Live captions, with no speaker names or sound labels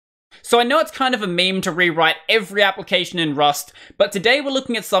So I know it's kind of a meme to rewrite every application in Rust, but today we're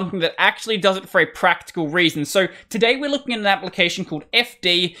looking at something that actually does it for a practical reason. So today we're looking at an application called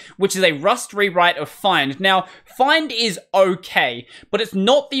FD, which is a Rust rewrite of find. Now, find is okay, but it's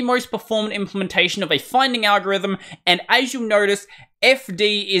not the most performant implementation of a finding algorithm, and as you'll notice,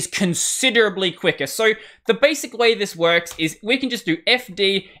 FD is considerably quicker. So the basic way this works is we can just do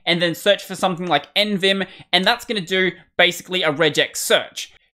FD and then search for something like nvim, and that's going to do basically a regex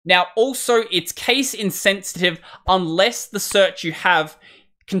search. Now, also, it's case insensitive unless the search you have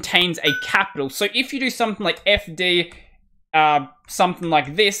contains a capital. So if you do something like FD, something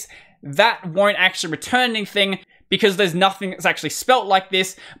like this, that won't actually return anything because there's nothing that's actually spelt like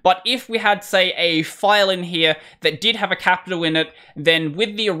this. But if we had, say, a file in here that did have a capital in it, then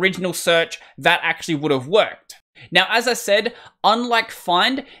with the original search, that actually would have worked. Now, as I said, unlike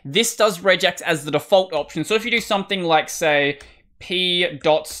find, this does regex as the default option. So if you do something like, say,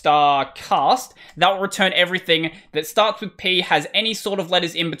 p.cast, that will return everything that starts with p, has any sort of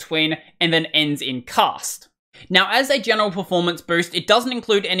letters in between, and then ends in cast. Now, as a general performance boost, it doesn't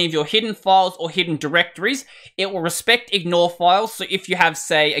include any of your hidden files or hidden directories. It will respect ignore files, so if you have,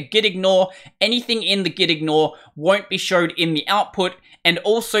 say, a git ignore, anything in the git ignore won't be showed in the output, and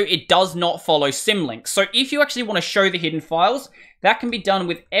also it does not follow symlinks. So if you actually want to show the hidden files, that can be done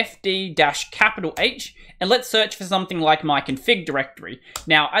with fd-H, and let's search for something like my config directory.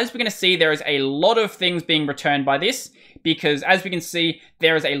 Now, as we're going to see, there is a lot of things being returned by this, because as we can see,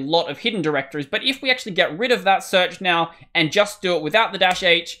 there is a lot of hidden directories. But if we actually get rid of that search now and just do it without the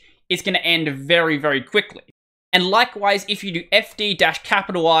 -H, it's going to end very, very quickly. And likewise, if you do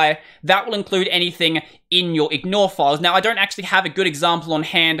fd-I, that will include anything in your ignore files. Now, I don't actually have a good example on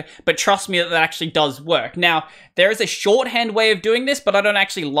hand, but trust me that actually does work. Now, there is a shorthand way of doing this, but I don't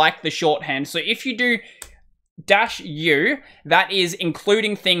actually like the shorthand. So if you do -U, that is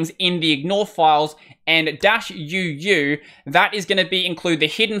including things in the ignore files, and -UU, that is going to be include the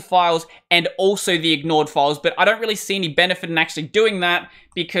hidden files and also the ignored files. But I don't really see any benefit in actually doing that,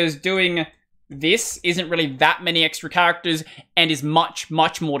 because doing this isn't really that many extra characters and is much,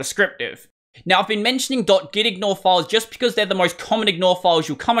 much more descriptive. Now, I've been mentioning .gitignore files just because they're the most common ignore files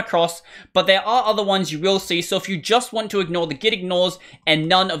you'll come across, but there are other ones you will see. So if you just want to ignore the git ignores and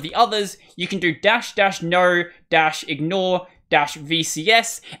none of the others, you can do -no-ignore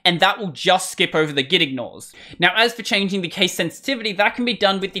 -VCS, and that will just skip over the git ignores. Now, as for changing the case sensitivity, that can be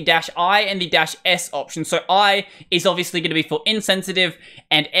done with the -I and the -S option. So I is obviously going to be for insensitive,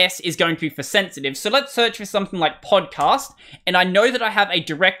 and S is going to be for sensitive. So let's search for something like podcast, and I know that I have a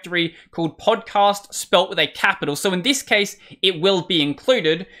directory called podcast spelt with a capital. So in this case, it will be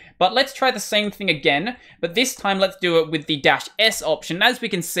included. But let's try the same thing again, but this time let's do it with the -S option. As we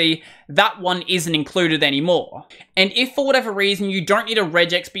can see, that one isn't included anymore. And if for whatever reason you don't need a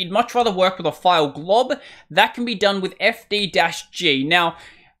regex, but you'd much rather work with a file glob, that can be done with fd-G. Now,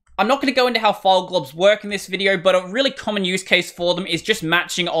 I'm not going to go into how file globs work in this video, but a really common use case for them is just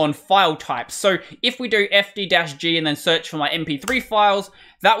matching on file types. So if we do fd-G and then search for my MP3 files,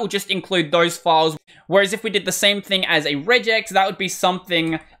 that will just include those files. Whereas if we did the same thing as a regex, that would be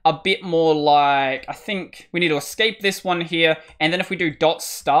something a bit more like, I think we need to escape this one here. And then if we do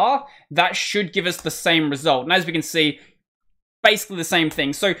 .star, that should give us the same result. And as we can see, basically the same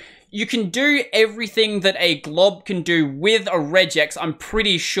thing. So you can do everything that a glob can do with a regex, I'm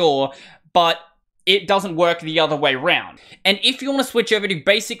pretty sure, but it doesn't work the other way around. And if you want to switch over to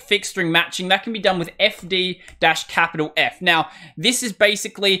basic fixed string matching, that can be done with fd-F. Now, this is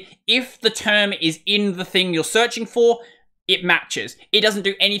basically if the term is in the thing you're searching for, it matches. It doesn't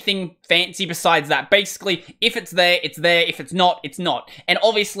do anything fancy besides that. Basically, if it's there, it's there. If it's not, it's not. And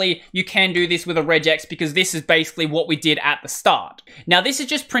obviously, you can do this with a regex because this is basically what we did at the start. Now, this is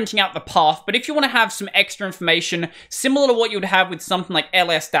just printing out the path, but if you want to have some extra information, similar to what you would have with something like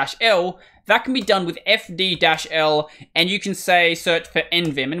ls-l, that can be done with fd-L, and you can say search for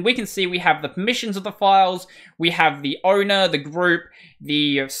nvim, and we can see we have the permissions of the files, we have the owner, the group,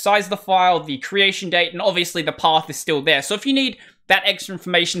 the size of the file, the creation date, and obviously the path is still there. So if you need that extra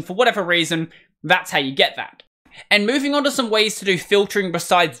information for whatever reason, that's how you get that. And moving on to some ways to do filtering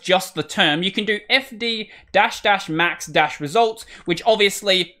besides just the term, you can do fd-max-results, which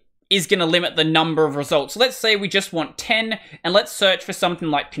obviously is going to limit the number of results. So let's say we just want 10, and let's search for something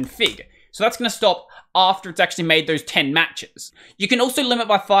like config. So that's going to stop after it's actually made those 10 matches. You can also limit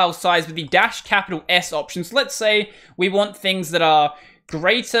by file size with the -S option. So let's say we want things that are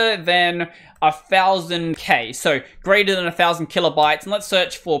greater than 1000K, so greater than 1000 kilobytes, and let's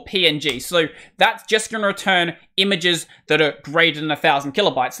search for PNG. So that's just going to return images that are greater than 1000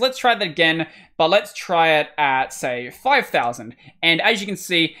 kilobytes. Let's try that again, but let's try it at, say, 5000. And as you can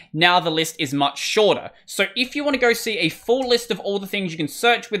see, now the list is much shorter. So if you want to go see a full list of all the things you can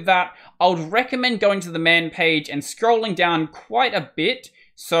search with that, I would recommend going to the man page and scrolling down quite a bit.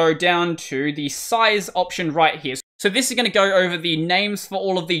 So down to the size option right here. So this is going to go over the names for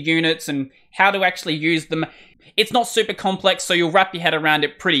all of the units and how to actually use them. It's not super complex, so you'll wrap your head around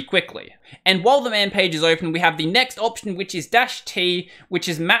it pretty quickly. And while the man page is open, we have the next option, which is -T, which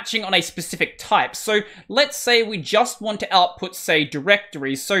is matching on a specific type. So let's say we just want to output, say,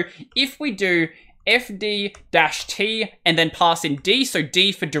 directories. So if we do fd-t and then pass in D, so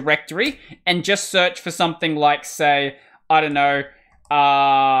D for directory, and just search for something like, say, I don't know,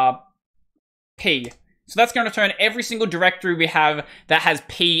 P. So that's going to return every single directory we have that has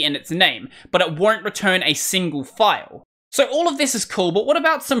P in its name, but it won't return a single file. So all of this is cool, but what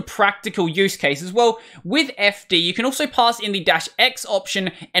about some practical use cases? Well, with FD, you can also pass in the -X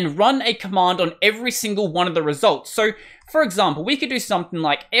option and run a command on every single one of the results. So, for example, we could do something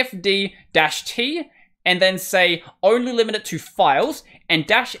like fd-t and then say only limit it to files and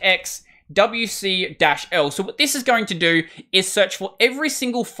 -X wc-l. So what this is going to do is search for every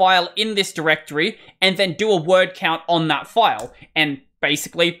single file in this directory and then do a word count on that file. And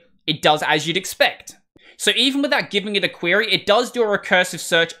basically, it does as you'd expect. So even without giving it a query, it does do a recursive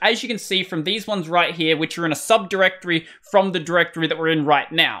search, as you can see from these ones right here, which are in a subdirectory from the directory that we're in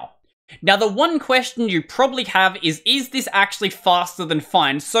right now. Now, the one question you probably have is this actually faster than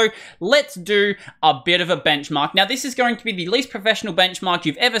find? So let's do a bit of a benchmark. Now, this is going to be the least professional benchmark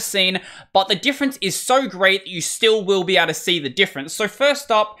you've ever seen, but the difference is so great that you still will be able to see the difference. So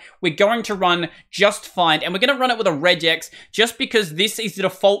first up, we're going to run just find, and we're going to run it with a regex just because this is the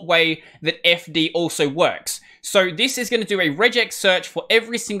default way that FD also works. So this is going to do a regex search for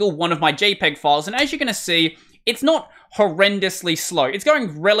every single one of my JPEG files, and as you're going to see, it's not horrendously slow. It's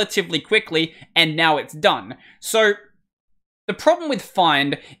going relatively quickly, and now it's done. So the problem with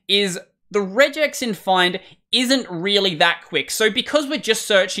find is the regex in find isn't really that quick. So because we're just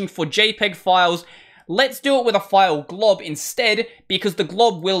searching for JPEG files, let's do it with a file glob instead, because the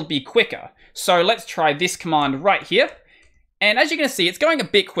glob will be quicker. So let's try this command right here. And as you're going to see, it's going a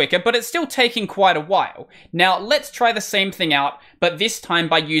bit quicker, but it's still taking quite a while. Now let's try the same thing out, but this time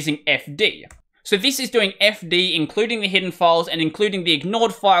by using FD. So this is doing FD, including the hidden files and including the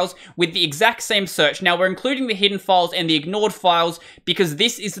ignored files with the exact same search. Now we're including the hidden files and the ignored files because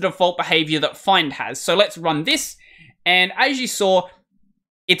this is the default behavior that find has. So let's run this, and as you saw,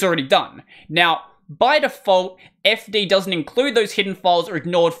 it's already done. Now, by default, FD doesn't include those hidden files or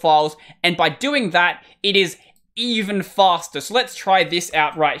ignored files, and by doing that, it is even faster. So let's try this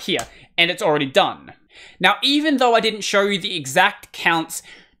out right here, and it's already done. Now, even though I didn't show you the exact counts,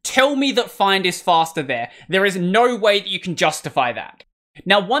 tell me that find is faster there. There is no way that you can justify that.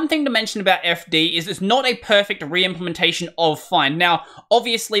 Now, one thing to mention about FD is it's not a perfect re-implementation of find. Now,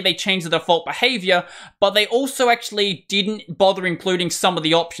 obviously they changed the default behavior, but they also actually didn't bother including some of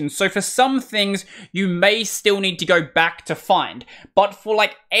the options. So for some things, you may still need to go back to find. But for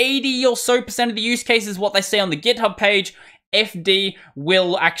like 80 or so % of the use cases, what they say on the GitHub page, FD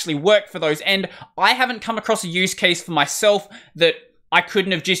will actually work for those. And I haven't come across a use case for myself that I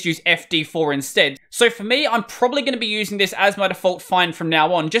couldn't have just used FD for instead. So for me, I'm probably going to be using this as my default find from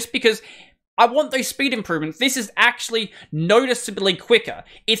now on, just because I want those speed improvements. This is actually noticeably quicker.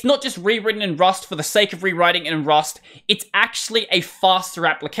 It's not just rewritten in Rust for the sake of rewriting it in Rust. It's actually a faster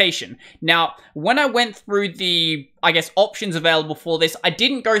application. Now, when I went through the, I guess, options available for this, I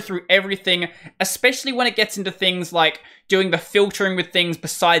didn't go through everything, especially when it gets into things like doing the filtering with things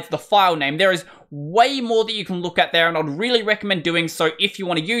besides the file name. There is way more that you can look at there, and I'd really recommend doing so if you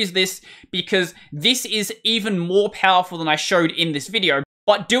want to use this, because this is even more powerful than I showed in this video.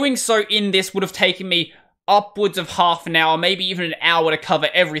 But doing so in this would have taken me upwards of half an hour, maybe even an hour to cover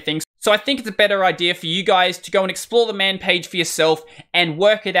everything. So I think it's a better idea for you guys to go and explore the man page for yourself and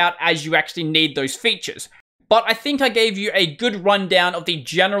work it out as you actually need those features. But I think I gave you a good rundown of the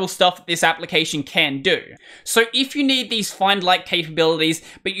general stuff that this application can do. So if you need these find-like capabilities,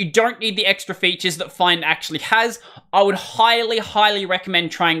 but you don't need the extra features that Find actually has, I would highly, highly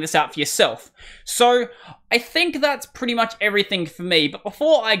recommend trying this out for yourself. So I think that's pretty much everything for me, but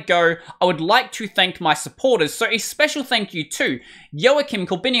before I go, I would like to thank my supporters. So a special thank you to Joachim,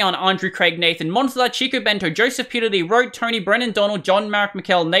 Corbinian, Andrew, Craig, Nathan, Monster, Chico Bento, Joseph, Peter Lee, Road, Tony, Brennan, Donald, John, Marek,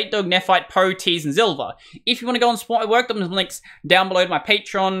 Mikkel, Nate Dog, Nephite, Poe, Tees, and Zilva. If you want to go and support my work, there's links down below to my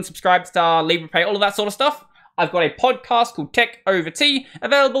Patreon, Subscribe Star, LibrePay, all of that sort of stuff. I've got a podcast called Tech Over Tea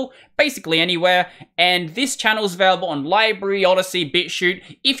available basically anywhere, and this channel is available on Library, Odyssey,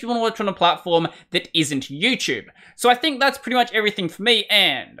 BitChute, if you want to watch on a platform that isn't YouTube. So I think that's pretty much everything for me,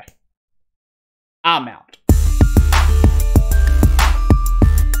 and I'm out.